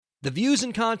The views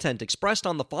and content expressed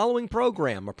on the following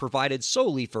program are provided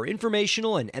solely for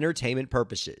informational and entertainment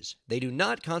purposes. They do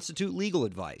not constitute legal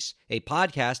advice. A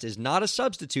podcast is not a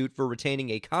substitute for retaining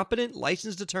a competent,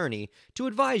 licensed attorney to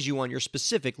advise you on your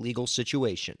specific legal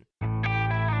situation.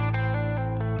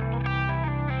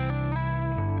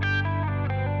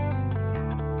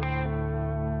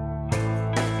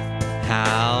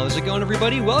 How's it going,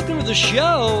 everybody? Welcome to the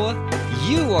show.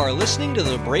 You are listening to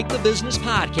the Break the Business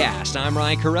podcast. I'm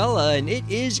Ryan Carella, and it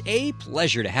is a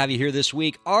pleasure to have you here this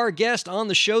week. Our guest on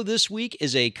the show this week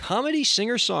is a comedy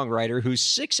singer-songwriter whose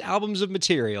 6 albums of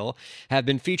material have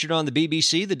been featured on the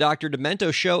BBC, The Dr.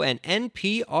 Demento Show, and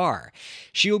NPR.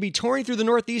 She will be touring through the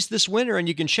Northeast this winter, and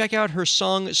you can check out her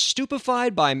song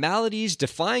Stupefied by Maladies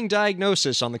Defying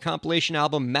Diagnosis on the compilation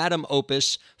album Madam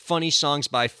Opus, Funny Songs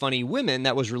by Funny Women,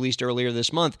 that was released earlier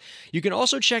this month. You can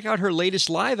also check out her latest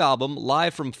live album,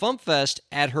 Live from FumpFest,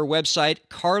 at her website,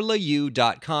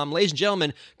 carlau.com. Ladies and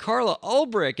gentlemen, Carla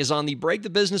Ulbrich is on the Break the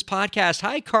Business podcast.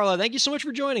 Hi, Carla. Thank you so much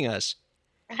for joining us.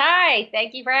 Hi.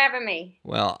 Thank you for having me.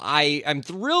 Well, I'm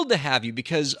thrilled to have you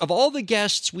because of all the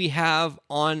guests we have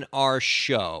on our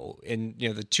show in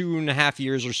the 2.5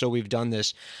 years or so we've done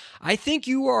this, I think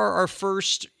you are our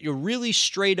first really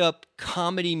straight-up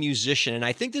comedy musician, and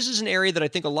I think this is an area that I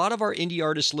think a lot of our indie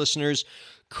artist listeners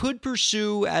could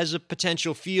pursue as a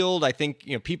potential field. I think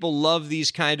people love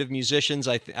these kind of musicians.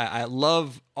 I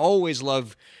always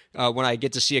love when I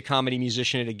get to see a comedy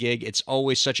musician at a gig. It's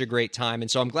always such a great time,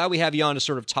 and so I'm glad we have you on to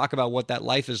sort of talk about what that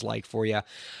life is like for you.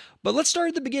 But let's start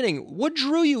at the beginning. What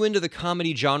drew you into the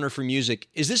comedy genre for music?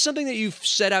 Is this something that you've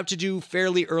set out to do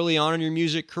fairly early on in your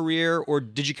music career, or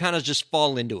did you kind of just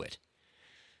fall into it?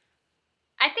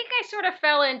 I think I sort of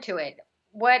fell into it.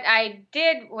 What I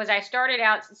did was I started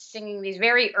out singing these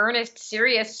very earnest,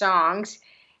 serious songs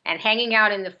and hanging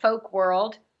out in the folk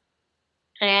world.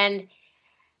 And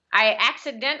I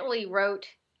accidentally wrote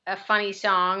a funny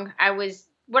song.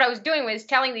 What I was doing was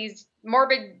singing these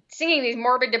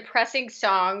morbid, depressing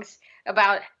songs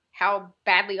about how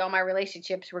badly all my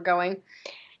relationships were going.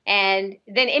 And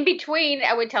then in between,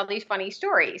 I would tell these funny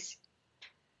stories.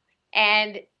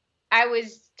 And I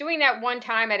was doing that one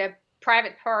time at a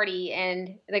private party,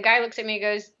 and the guy looks at me and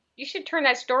goes, "You should turn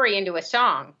that story into a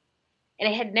song."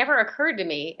 And it had never occurred to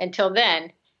me until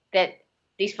then that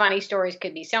these funny stories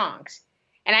could be songs.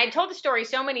 And I had told the story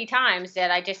so many times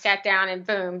that I just sat down and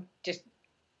boom, just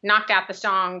knocked out the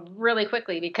song really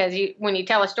quickly, because when you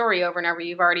tell a story over and over,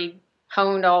 you've already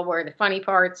honed all where the funny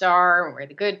parts are and where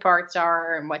the good parts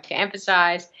are and what to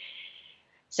emphasize.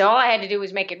 So all I had to do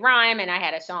was make it rhyme, and I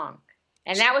had a song.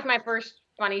 And that was my first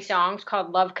funny song. It's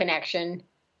called Love Connection.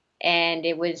 And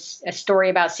it was a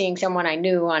story about seeing someone I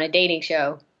knew on a dating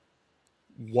show.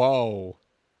 Whoa.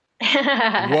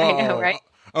 I know, right?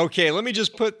 Okay, let me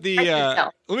just put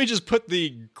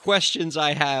the questions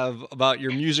I have about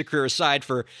your music career aside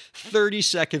for 30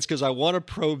 seconds, because I want to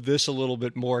probe this a little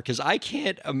bit more, because I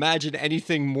can't imagine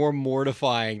anything more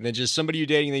mortifying than just somebody you're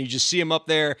dating and then you just see him up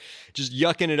there just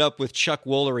yucking it up with Chuck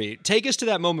Woolery. Take us to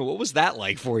that moment. What was that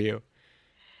like for you?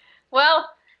 Well,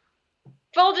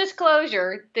 full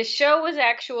disclosure, the show was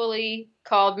actually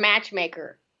called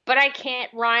Matchmaker, but I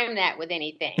can't rhyme that with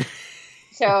anything.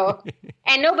 So,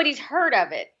 and nobody's heard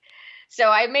of it. So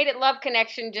I made it Love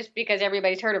Connection just because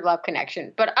everybody's heard of Love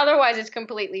Connection. But otherwise, it's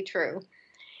completely true.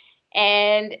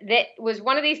 And that was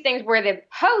one of these things where the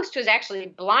host was actually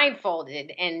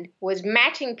blindfolded and was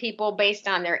matching people based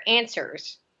on their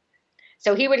answers.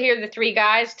 So he would hear the 3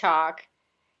 guys talk,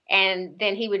 and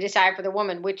then he would decide for the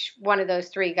woman which one of those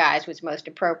 3 guys was most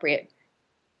appropriate.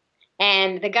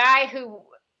 And the guy who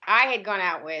I had gone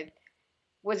out with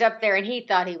was up there, and he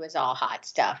thought he was all hot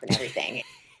stuff and everything,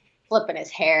 flipping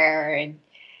his hair, and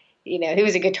he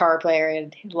was a guitar player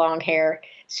and long hair,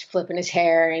 just flipping his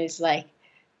hair, and he's like,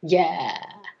 "Yeah,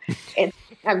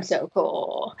 I'm so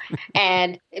cool."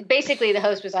 And basically, the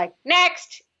host was like,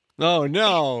 "Next." Oh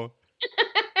no!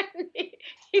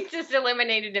 He just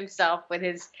eliminated himself with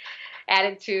his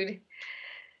attitude.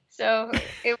 So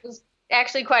it was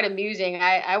actually quite amusing.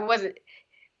 I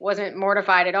wasn't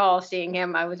mortified at all seeing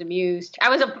him. I was amused. I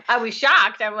was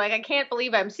shocked. I'm like, I can't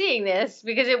believe I'm seeing this,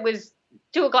 because it was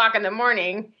 2:00 in the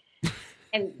morning.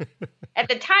 And at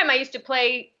the time I used to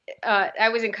play, I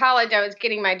was in college. I was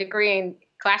getting my degree in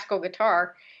classical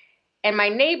guitar, and my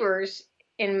neighbors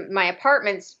in my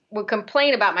apartments would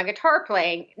complain about my guitar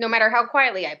playing no matter how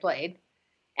quietly I played.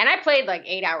 And I played like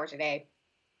 8 hours a day.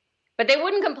 But they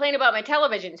wouldn't complain about my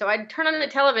television. So I'd turn on the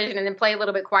television and then play a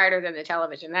little bit quieter than the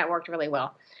television. That worked really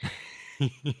well.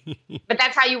 But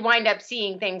that's how you wind up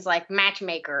seeing things like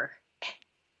Matchmaker.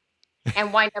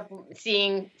 and wind up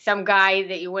seeing some guy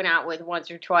that you went out with once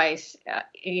or twice,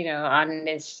 on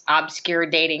this obscure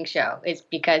dating show. It's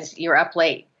because you're up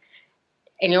late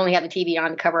and you only have the TV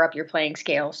on to cover up your playing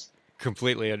scales.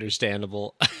 Completely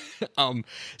understandable.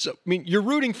 So, I mean, you're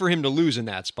rooting for him to lose in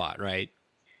that spot, right?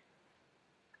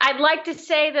 I'd like to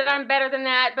say that I'm better than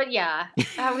that, but yeah,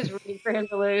 I was rooting for him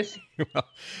to lose.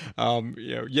 Well,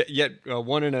 yet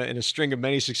one in a string of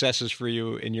many successes for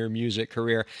you in your music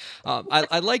career.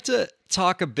 I'd like to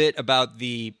talk a bit about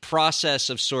the process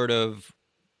of sort of,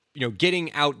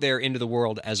 getting out there into the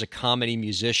world as a comedy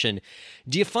musician.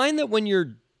 Do you find that when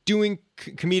you're doing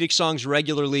comedic songs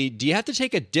regularly, do you have to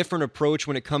take a different approach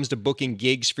when it comes to booking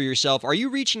gigs for yourself? Are you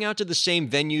reaching out to the same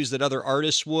venues that other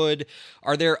artists would?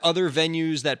 Are there other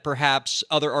venues that perhaps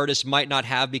other artists might not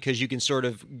have because you can sort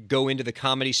of go into the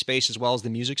comedy space as well as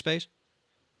the music space?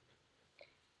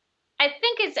 I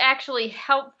think it's actually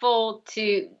helpful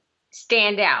to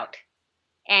stand out.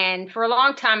 And for a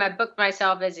long time, I booked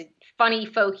myself as a funny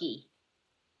folky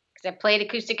because I played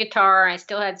acoustic guitar. I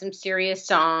still had some serious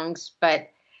songs, but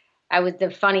I was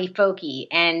the funny folky,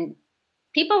 and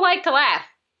people like to laugh.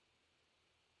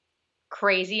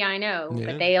 Crazy, I know, Yeah.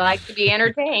 but they like to be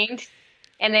entertained,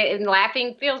 and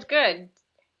laughing feels good,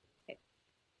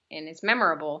 and it's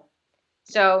memorable.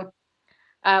 So,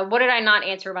 what did I not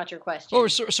answer about your question? Or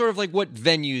sort of like what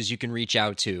venues you can reach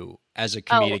out to as a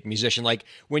comedic musician. Like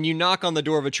when you knock on the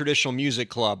door of a traditional music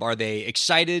club, are they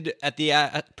excited at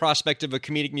the prospect of a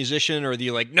comedic musician, or are they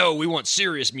like, no, we want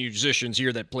serious musicians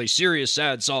here that play serious,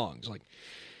 sad songs? Like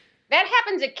that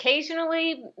happens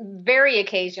occasionally, very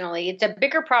occasionally. It's a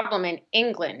bigger problem in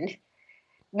England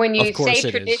when you say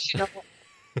traditional.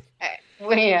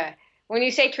 When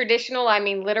you say traditional, I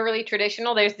mean literally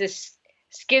traditional. There's this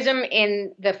schism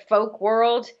in the folk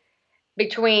world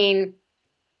between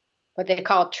what they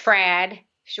call trad,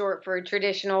 short for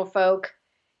traditional folk,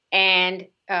 and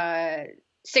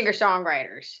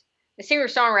singer-songwriters. The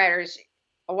singer-songwriters,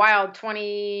 a wild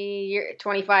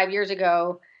 25 years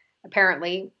ago,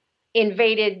 apparently,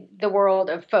 invaded the world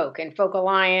of folk and Folk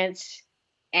Alliance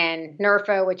and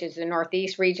NERFA, which is the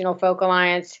Northeast Regional Folk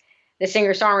Alliance. The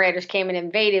singer-songwriters came and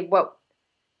invaded what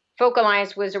Folk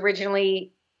Alliance was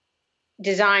originally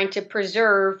designed to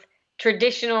preserve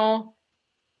traditional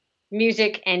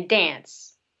music and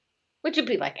dance, which would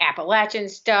be like Appalachian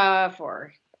stuff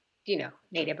or,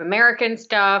 Native American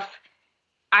stuff,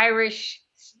 Irish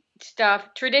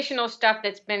stuff, traditional stuff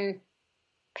that's been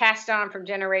passed on from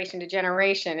generation to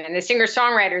generation. And the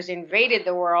singer-songwriters invaded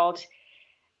the world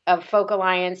of Folk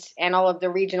Alliance and all of the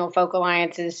regional folk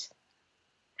alliances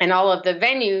and all of the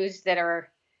venues that are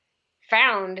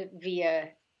found via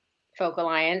Folk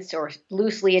Alliance or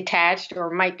loosely attached or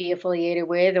might be affiliated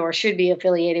with or should be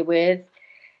affiliated with.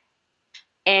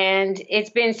 And it's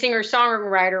been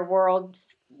singer-songwriter world.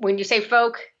 When you say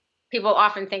folk, people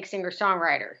often think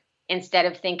singer-songwriter instead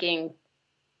of thinking,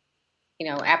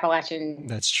 Appalachian.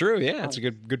 That's true. Yeah, that's a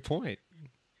good point.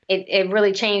 It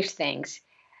really changed things.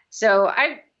 So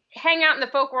I hang out in the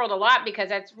folk world a lot because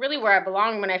that's really where I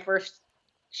belonged when I first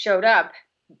showed up,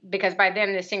 because by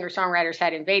then the singer-songwriters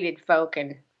had invaded folk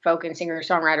and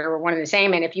singer-songwriter were one and the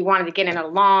same. And if you wanted to get in a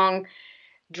long,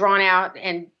 drawn-out,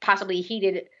 and possibly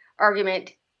heated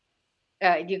argument,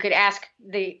 you could ask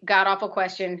the god-awful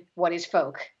question, what is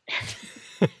folk?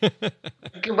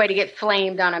 Good way to get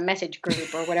flamed on a message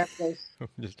group or whatever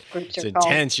those groups are called. It's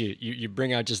intense. You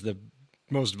bring out just the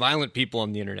most violent people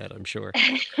on the internet, I'm sure.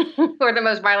 Or the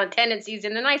most violent tendencies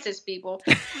in the nicest people.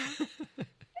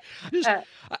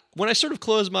 When I sort of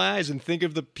close my eyes and think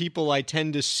of the people I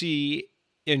tend to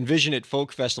envision at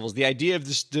folk festivals, the idea of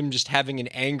them just having an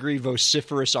angry,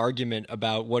 vociferous argument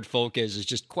about what folk is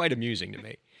just quite amusing to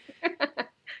me.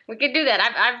 We could do that.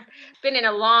 I've been in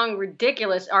a long,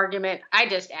 ridiculous argument. I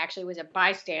just actually was a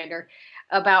bystander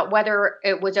about whether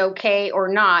it was okay or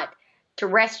not to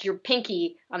rest your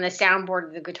pinky on the soundboard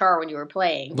of the guitar when you were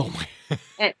playing. Oh my.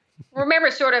 And I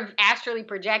remember sort of astrally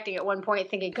projecting at one point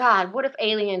thinking, God, what if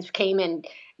aliens came and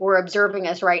were observing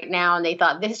us right now and they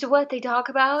thought, this is what they talk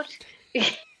about?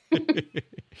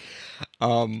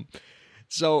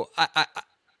 So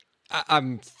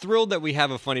I'm thrilled that we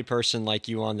have a funny person like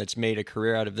you on that's made a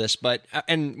career out of this.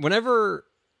 And whenever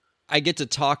I get to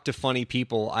talk to funny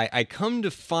people, I come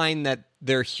to find that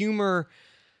their humor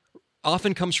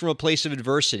often comes from a place of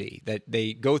adversity, that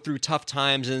they go through tough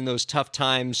times and those tough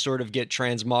times sort of get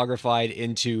transmogrified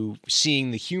into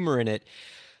seeing the humor in it.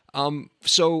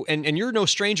 So you're no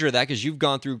stranger to that because you've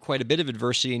gone through quite a bit of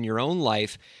adversity in your own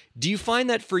life. Do you find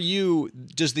that for you,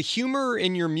 does the humor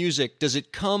in your music, does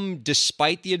it come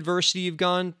despite the adversity you've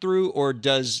gone through, or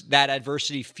does that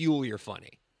adversity fuel your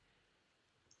funny?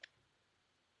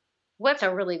 What's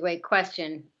a really great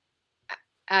question?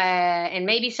 And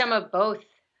maybe some of both.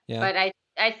 Yeah. But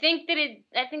I think that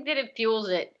it fuels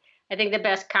it. I think the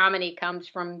best comedy comes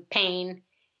from pain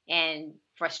and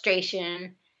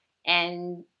frustration,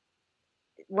 and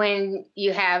when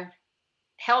you have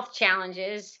health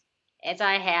challenges, as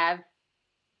I have,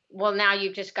 well, now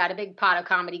you've just got a big pot of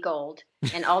comedy gold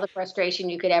and all the frustration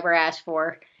you could ever ask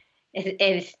for.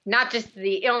 It's not just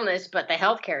the illness, but the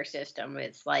healthcare system.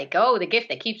 It's like, oh, the gift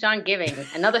that keeps on giving.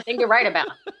 Another thing to write about.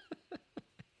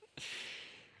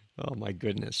 Oh my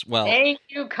goodness. Well, thank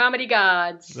you, comedy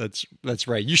gods. That's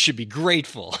right. You should be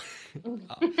grateful.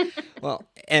 Well,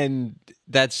 and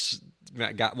that's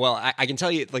I can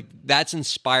tell you, like, that's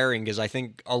inspiring, because I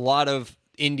think a lot of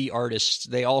indie artists,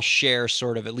 they all share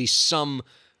sort of at least some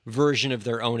version of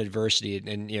their own adversity.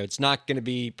 And, it's not going to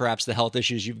be perhaps the health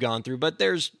issues you've gone through, but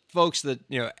there's folks that,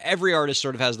 every artist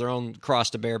sort of has their own cross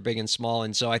to bear, big and small.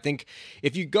 And so I think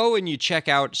if you go and you check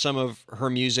out some of her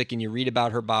music and you read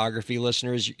about her biography,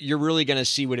 listeners, you're really going to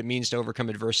see what it means to overcome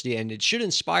adversity. And it should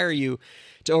inspire you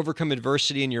to overcome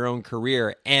adversity in your own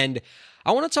career. And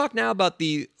I want to talk now about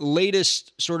the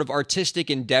latest sort of artistic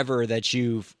endeavor that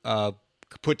you've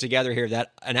put together here,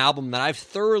 an album that I've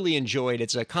thoroughly enjoyed.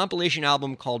 It's a compilation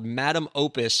album called Madam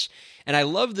Opus, and I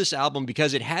love this album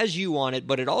because it has you on it,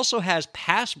 but it also has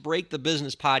past Break the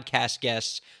Business podcast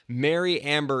guests, Mary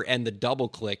Amber and the Double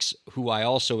Clicks, who I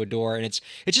also adore, and it's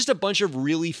just a bunch of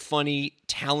really funny,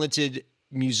 talented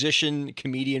musician,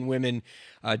 comedian women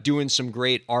doing some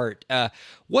great art.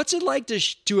 What's it like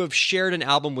to have shared an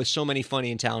album with so many funny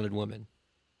and talented women?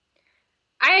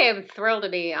 I am thrilled to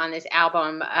be on this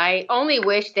album. I only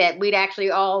wish that we'd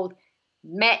actually all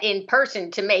met in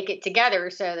person to make it together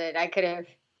so that I could have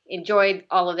enjoyed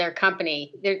all of their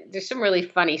company. There's some really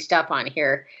funny stuff on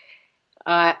here.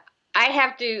 I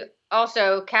have to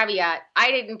also caveat,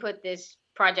 I didn't put this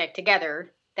project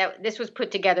together. This was put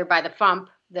together by the FUMP,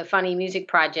 the Funny Music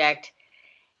Project,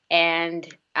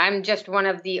 and I'm just one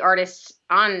of the artists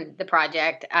on the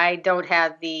project. I don't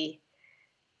have the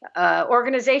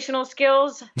organizational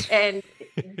skills and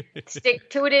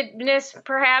stick-to-itiveness,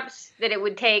 perhaps, that it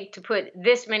would take to put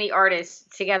this many artists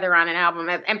together on an album,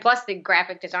 and plus the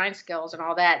graphic design skills and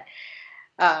all that.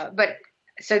 But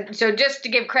so just to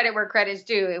give credit where credit's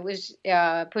due, it was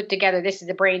put together. This is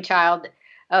the brainchild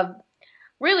of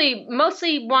really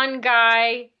mostly one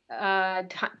guy,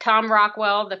 Tom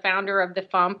Rockwell, the founder of the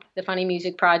FUMP, the Funny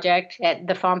Music Project, at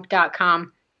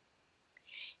thefump.com.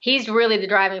 He's really the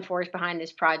driving force behind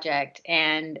this project,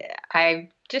 and I'm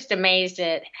just amazed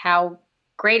at how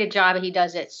great a job he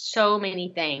does at so many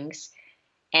things,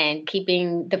 and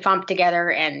keeping the FUMP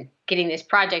together and getting this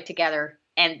project together,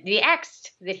 and the acts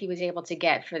that he was able to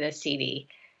get for this CD.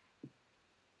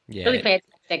 Yeah, really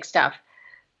fantastic stuff.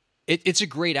 It's a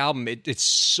great album. It's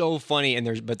so funny, and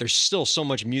there's still so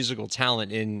much musical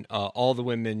talent in all the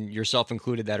women, yourself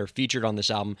included, that are featured on this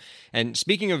album. And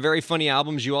speaking of very funny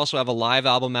albums, you also have a live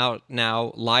album out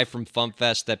now, live from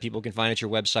FumpFest, that people can find at your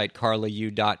website,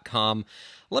 carlau.com.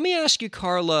 Let me ask you,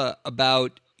 Carla,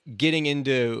 about getting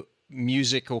into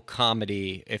musical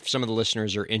comedy, if some of the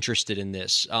listeners are interested in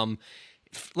this.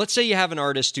 Let's say you have an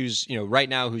artist who's, right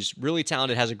now, who's really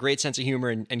talented, has a great sense of humor,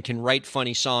 and can write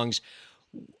funny songs.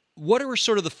 What are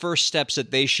sort of the first steps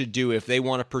that they should do if they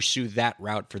want to pursue that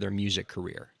route for their music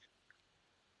career?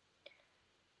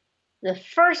 The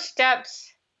first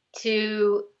steps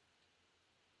to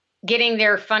getting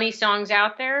their funny songs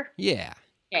out there? Yeah.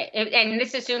 Okay. And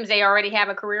this assumes they already have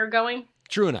a career going?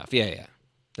 True enough. Yeah.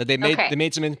 That they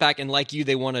made some impact, and like you,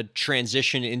 they want to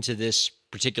transition into this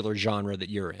particular genre that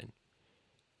you're in.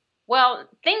 Well,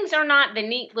 things are not the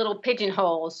neat little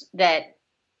pigeonholes that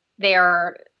they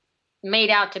are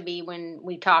made out to be when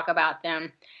we talk about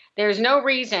them. There's no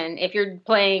reason, if you're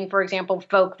playing, for example,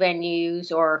 folk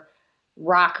venues or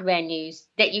rock venues,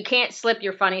 that you can't slip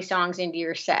your funny songs into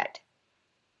your set.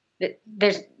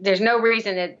 There's no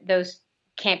reason that those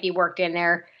can't be worked in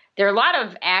there. There are a lot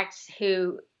of acts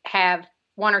who have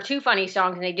one or two funny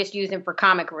songs and they just use them for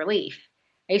comic relief.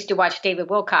 I used to watch David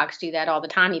Wilcox do that all the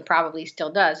time. He probably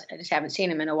still does. I just haven't seen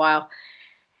him in a while.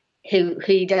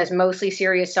 He does mostly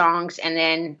serious songs and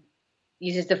then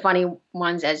uses the funny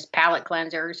ones as palate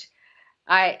cleansers.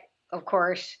 I, of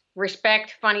course,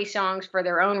 respect funny songs for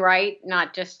their own right,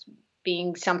 not just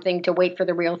being something to wait for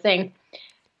the real thing.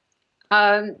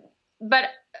 But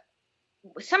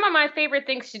some of my favorite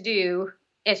things to do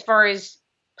as far as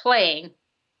playing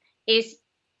is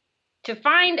to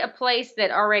find a place that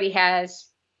already has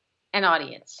an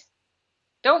audience.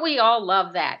 Don't we all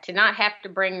love that, to not have to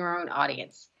bring your own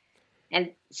audience?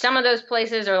 And some of those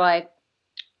places are like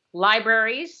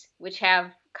libraries, which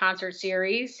have concert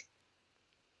series,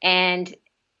 And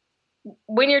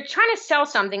when you're trying to sell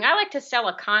something, I like to sell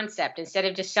a concept instead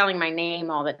of just selling my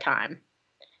name all the time.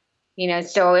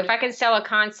 So if I can sell a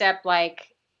concept, like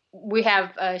we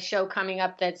have a show coming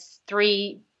up that's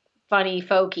 3 funny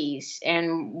folkies,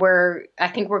 and I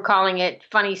think we're calling it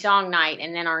Funny Song Night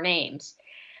and then our names.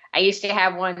 I used to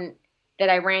have one that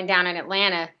I ran down in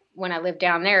Atlanta when I lived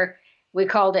down there. We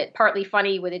called it Partly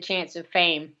Funny with a Chance of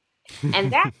Fame.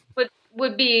 And that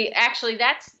would be actually,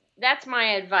 that's my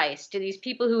advice to these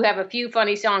people who have a few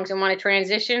funny songs and want to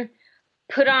transition.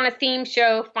 Put on a theme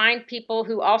show, find people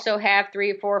who also have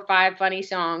 3 or 4 or 5 funny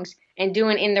songs, and do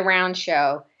an in the round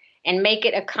show and make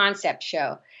it a concept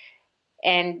show.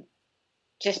 And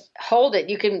just hold it.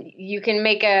 You can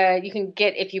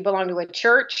get, if you belong to a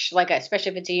church,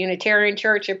 especially if it's a Unitarian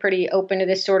church, you're pretty open to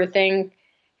this sort of thing.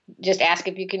 Just ask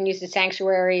if you can use the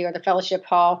sanctuary or the fellowship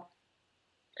hall,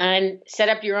 and set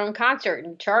up your own concert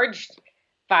and charge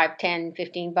 $5, $10,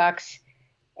 $15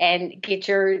 and get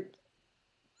your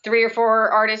 3 or 4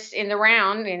 artists in the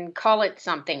round and call it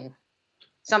something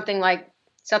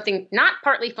not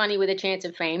Partly Funny with a Chance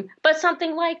of Fame, but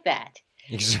something like that.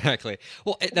 Exactly.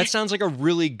 Well, that sounds like a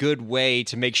really good way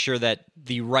to make sure that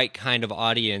the right kind of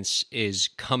audience is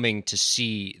coming to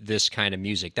see this kind of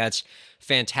music. That's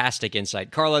fantastic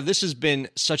insight. Carla, this has been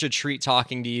such a treat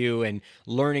talking to you and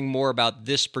learning more about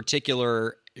this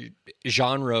particular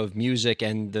genre of music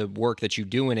and the work that you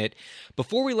do in it.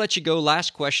 Before we let you go,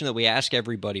 last question that we ask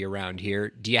everybody around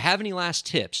here. Do you have any last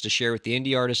tips to share with the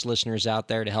indie artist listeners out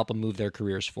there to help them move their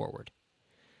careers forward?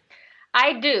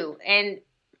 I do. And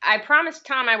I promised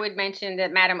Tom I would mention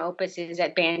that Madam Opus is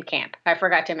at Bandcamp. I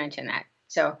forgot to mention that.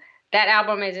 So that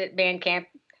album is at Bandcamp.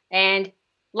 And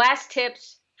last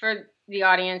tips for the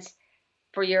audience,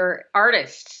 for your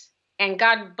artists. And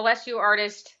God bless you,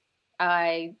 artists.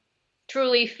 I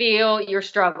truly feel your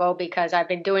struggle because I've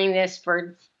been doing this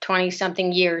for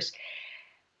 20-something years.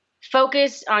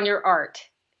 Focus on your art.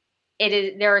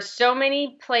 There are so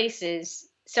many places,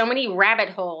 so many rabbit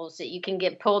holes that you can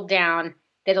get pulled down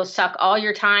that'll suck all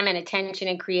your time and attention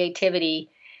and creativity.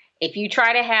 If you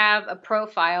try to have a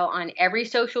profile on every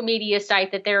social media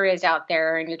site that there is out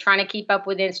there, and you're trying to keep up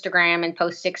with Instagram and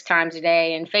post 6 times a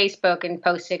day, and Facebook and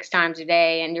post 6 times a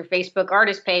day, and your Facebook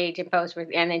artist page and post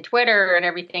and then Twitter and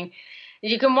everything,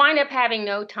 you can wind up having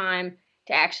no time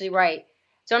to actually write.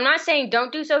 So I'm not saying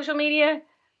don't do social media,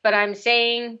 but I'm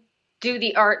saying do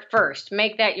the art first.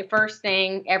 Make that your first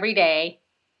thing every day,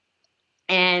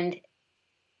 and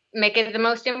make it the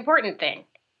most important thing,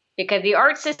 because the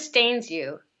art sustains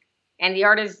you, and the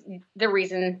art is the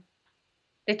reason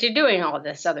that you're doing all of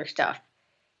this other stuff.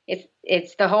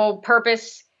 It's the whole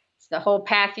purpose. It's the whole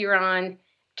path you're on.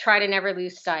 Try to never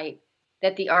lose sight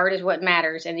that the art is what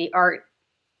matters, and the art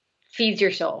feeds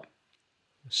your soul.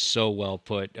 So well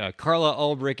put. Carla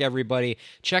Ulbrich, everybody.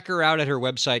 Check her out at her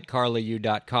website,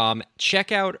 carlau.com.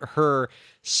 Check out her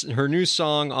new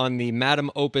song on the Madam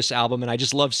Opus album, and I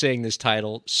just love saying this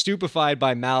title, Stupefied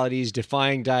by Maladies,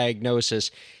 Defying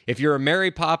Diagnosis. If you're a Mary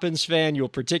Poppins fan, you'll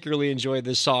particularly enjoy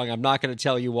this song. I'm not going to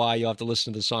tell you why. You'll have to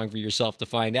listen to the song for yourself to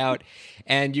find out.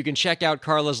 And you can check out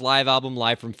Carla's live album,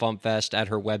 Live from FumpFest, at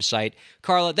her website.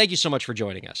 Carla, thank you so much for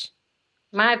joining us.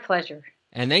 My pleasure.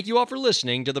 And thank you all for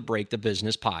listening to the Break the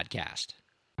Business podcast.